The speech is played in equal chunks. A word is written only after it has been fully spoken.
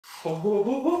I'm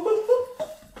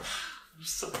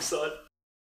so excited.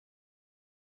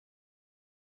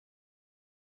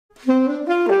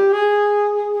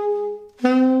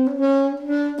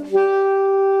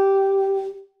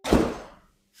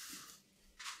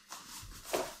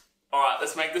 Alright,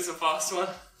 let's make this a fast one.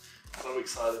 I'm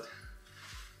excited.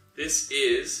 This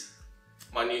is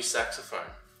my new saxophone.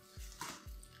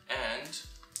 And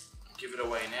I'll give it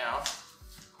away now.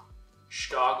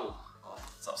 Schagerl. Oh,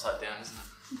 it's upside down, isn't it?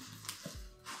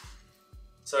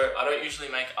 So I don't usually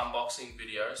make unboxing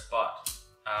videos, but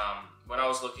when I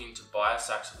was looking to buy a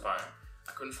saxophone,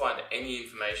 I couldn't find any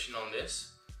information on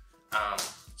this.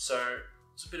 So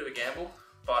it's a bit of a gamble,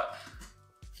 but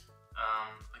I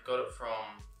got it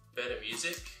from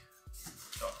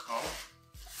bettermusic.com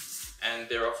and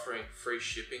they're offering free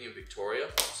shipping in Victoria,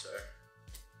 so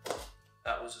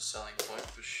that was a selling point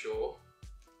for sure.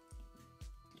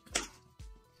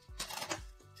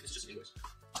 It's just an invoice.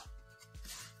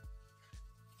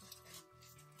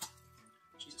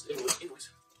 Jesus, invoice.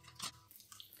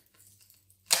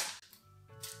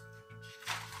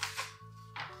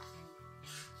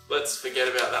 Let's forget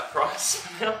about that price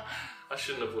for now. I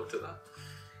shouldn't have looked at that.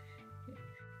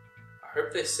 I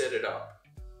hope they set it up.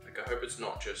 Like, I hope it's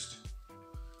not just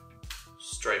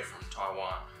straight from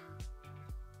Taiwan.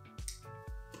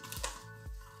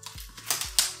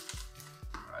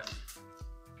 Alright.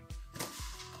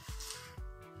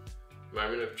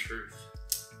 Moment of truth.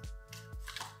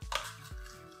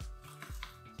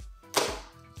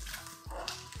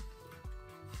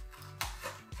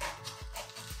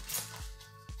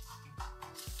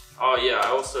 Oh yeah, I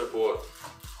also bought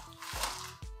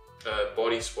a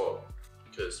body swab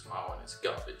because my one is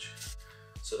garbage.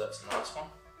 So that's a nice one.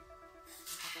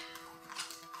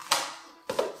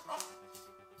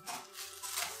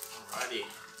 Alrighty.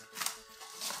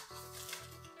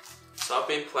 So I've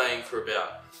been playing for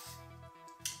about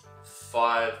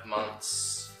 5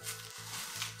 months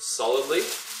solidly,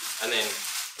 and then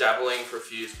dabbling for a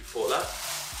few years before that.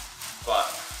 But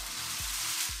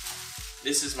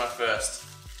this is my first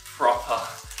proper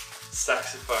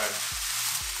saxophone.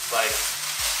 Like,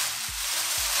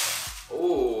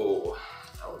 oh,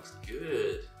 that looks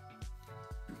good.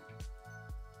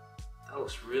 That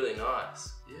looks really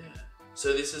nice. Yeah.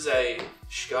 So this is a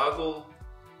Schagerl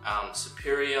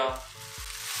Superior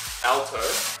Alto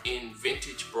in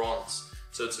vintage bronze.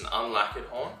 So it's an unlacquered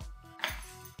horn.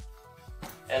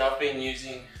 And I've been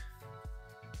using,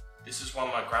 this is one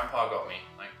my grandpa got me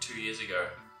like 2 years ago.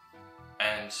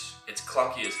 And it's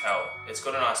clunky as hell. It's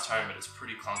got a nice tone, but it's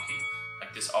pretty clunky.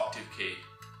 Like this octave key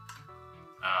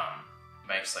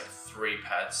makes like 3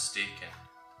 pads stick, and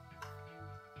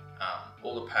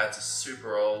all the pads are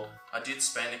super old. I did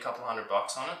spend a couple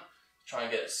 $100 on it to try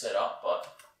and get it set up, but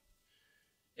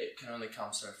it can only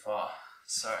come so far.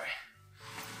 So,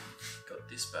 got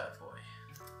this bad boy.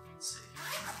 Let's see.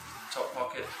 Top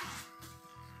pocket.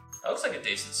 That looks like a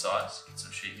decent size. Get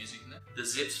some sheet music in there. The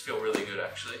zips feel really good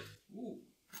actually. Ooh.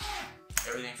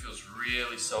 Everything feels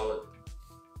really solid.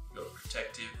 Got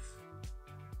protective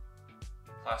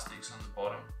plastics on the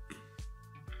bottom.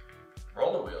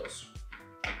 Roller wheels.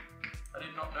 I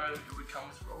did not know it would come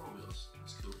with roller wheels.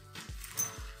 That's cool.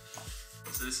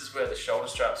 So this is where the shoulder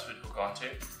straps would hook onto.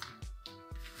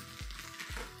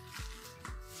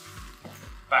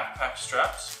 Backpack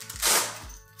straps.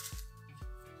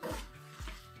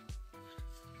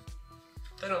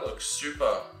 They don't look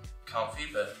super comfy,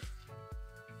 but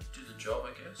do the job,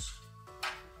 I guess.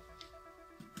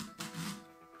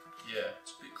 Yeah,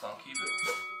 it's a bit clunky, but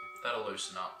that'll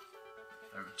loosen up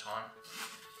over time.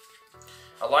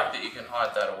 I like that you can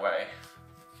hide that away.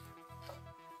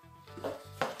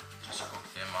 Just hook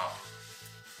them up,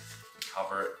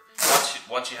 cover it.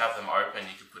 Once you have them open,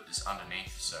 you can put this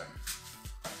underneath, so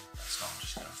that's not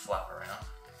just gonna flap around.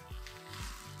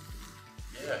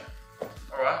 Yeah,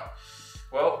 all right.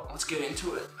 Well, let's get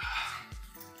into it.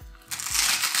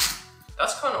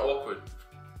 That's kind of awkward.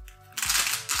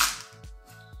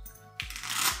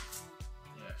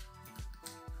 Yeah.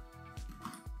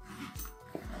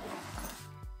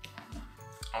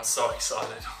 I'm so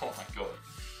excited. Oh my god.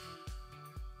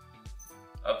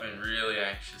 I've been really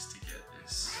anxious to get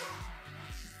this.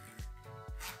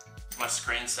 It's my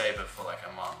screensaver for like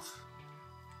a month.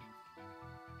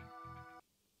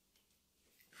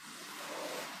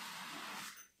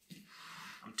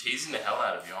 I'm teasing the hell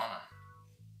out of you, aren't I?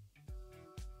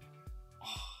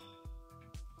 Oh.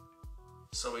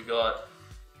 So we got,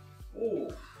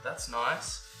 ooh, that's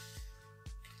nice.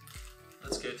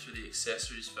 Let's go through the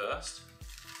accessories first.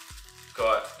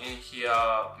 Got in here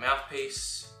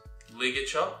mouthpiece,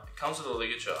 ligature. It comes with a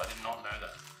ligature, I did not know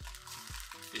that.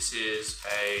 This is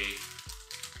a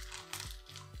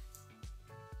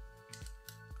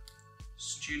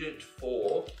Student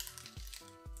 4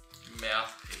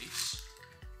 mouthpiece.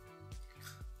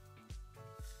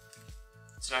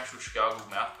 It's an actual Schagerl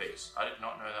mouthpiece. I did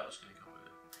not know that was going to come with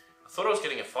it. I thought I was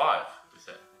getting a 5 with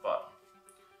it, but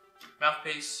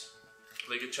mouthpiece,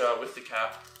 ligature with the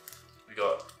cap. We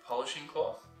got polishing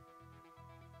cloth.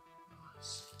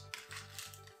 Nice.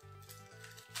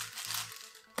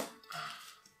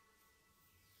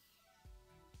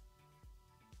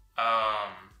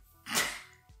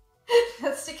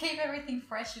 That's to keep everything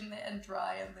fresh in there and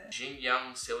dry in there. Jin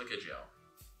Young silica gel.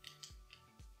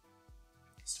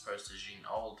 As opposed to Jin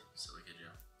Old silica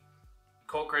gel.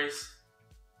 Cork grease.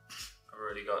 I've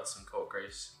already got some cork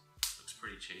grease. Looks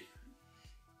pretty cheap.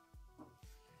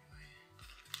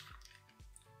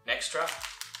 Neck strap.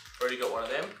 Already got one of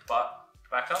them, but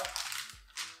back up.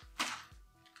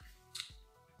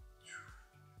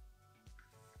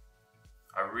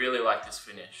 I really like this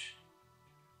finish.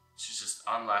 It's just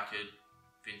unlacquered,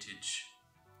 vintage,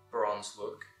 bronze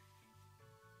look.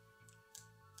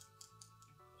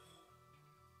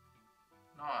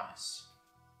 Nice.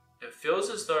 It feels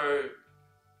as though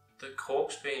the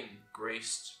cork's been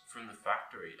greased from the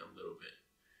factory a little bit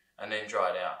and then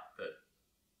dried out, but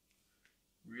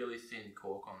really thin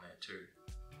cork on there too.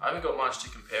 I haven't got much to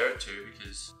compare it to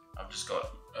because I've just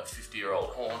got a 50-year-old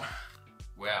horn.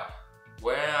 Wow.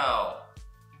 Wow.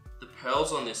 The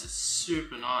pearls on this are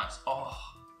super nice. Oh,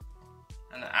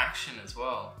 and the action as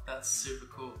well. That's super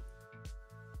cool.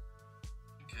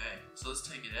 Okay, so let's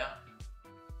take it out.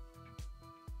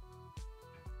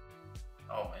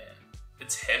 Oh man,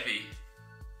 it's heavy.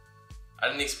 I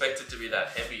didn't expect it to be that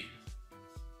heavy.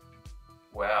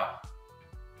 Wow.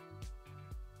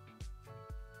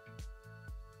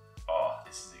 Oh,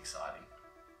 this is exciting.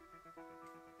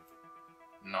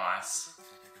 Nice.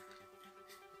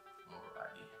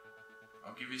 Alrighty.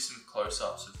 I'll give you some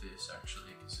close-ups of this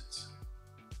actually, because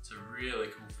it's a really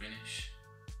cool finish.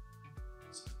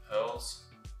 Some pearls.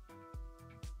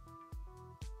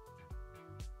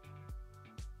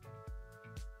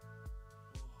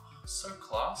 Oh, so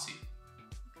classy.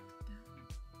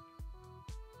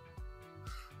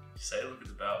 You say look at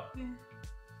the bell. Yeah.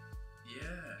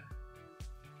 Yeah.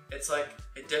 It's like,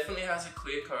 it definitely has a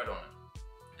clear coat on it.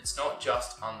 It's not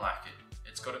just unlacquered.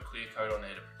 It's got a clear coat on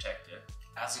there to protect it.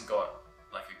 It hasn't got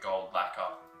like a gold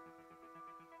lacquer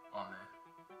on there.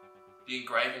 The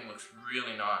engraving looks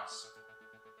really nice.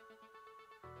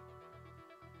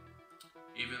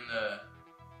 Even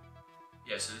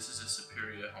yeah, so this is a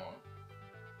Superior horn.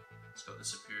 It's got the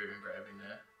Superior engraving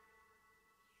there.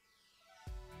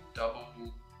 Double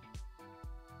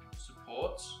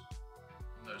supports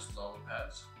on those lower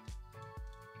pads.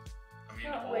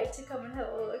 Can't wait to come and have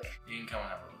a look. You can come and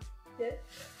have a look. Yeah.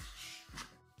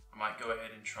 I might go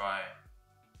ahead and try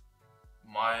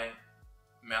my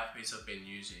mouthpiece I've been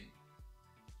using.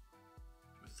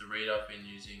 With the reed I've been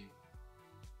using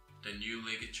the new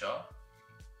ligature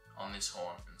on this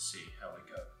horn and see how we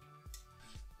go.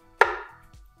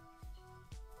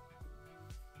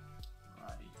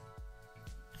 Alrighty.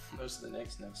 Those are the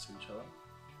necks next to each other.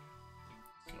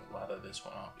 I'm gonna lather this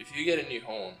one up. If you get a new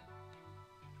horn,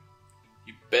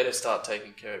 you better start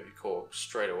taking care of your cork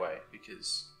straight away,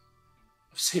 because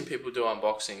I've seen people do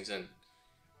unboxings and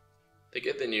they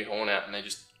get their new horn out and they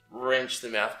just wrench the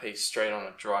mouthpiece straight on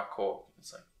a dry cork.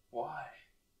 It's like, why?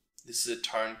 This is a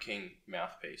Tone King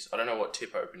mouthpiece. I don't know what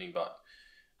tip opening, but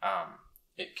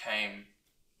it came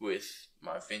with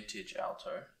my vintage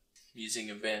Alto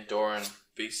using a Van Doren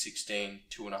V16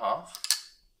 2.5.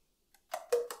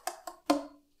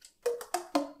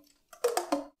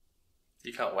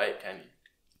 You can't wait, can you?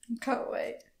 Can't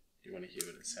wait. You want to hear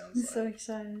what it sounds I'm like? so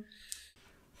excited.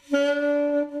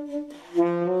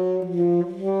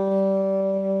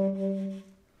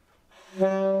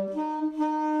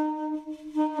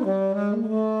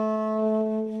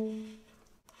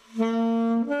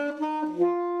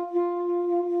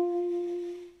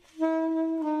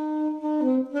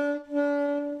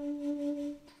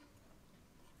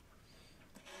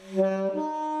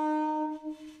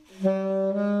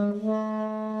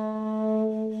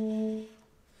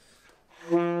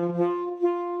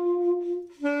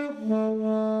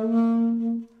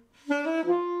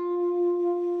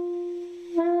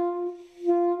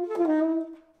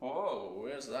 Whoa,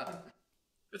 where's that?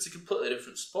 It's a completely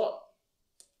different spot.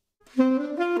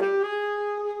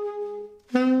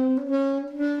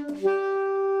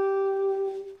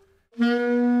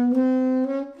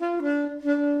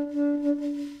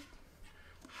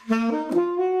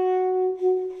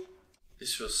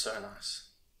 This feels so nice.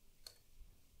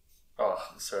 Oh,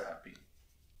 I'm so happy.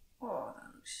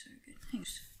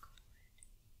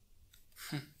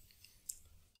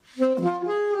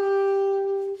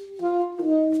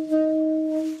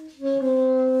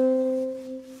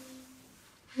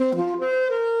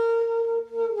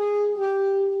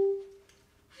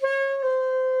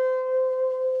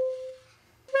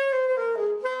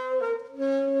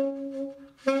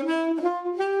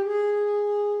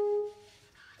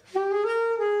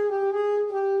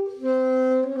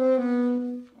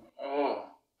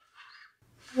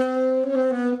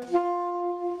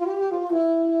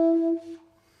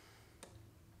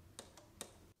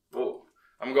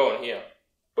 I'm going here.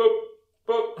 Boop,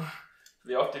 boop.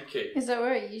 The octave key. Is that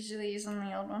where it usually is on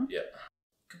the old one? Yeah.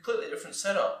 Completely different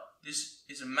setup. This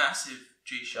is a massive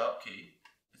G sharp key.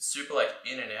 It's super like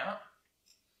in and out,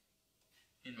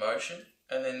 in motion.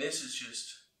 And then this is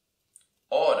just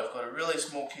odd. I've got a really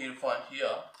small key to find here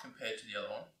compared to the other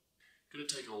one. Gonna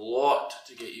take a lot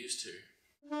to get used to.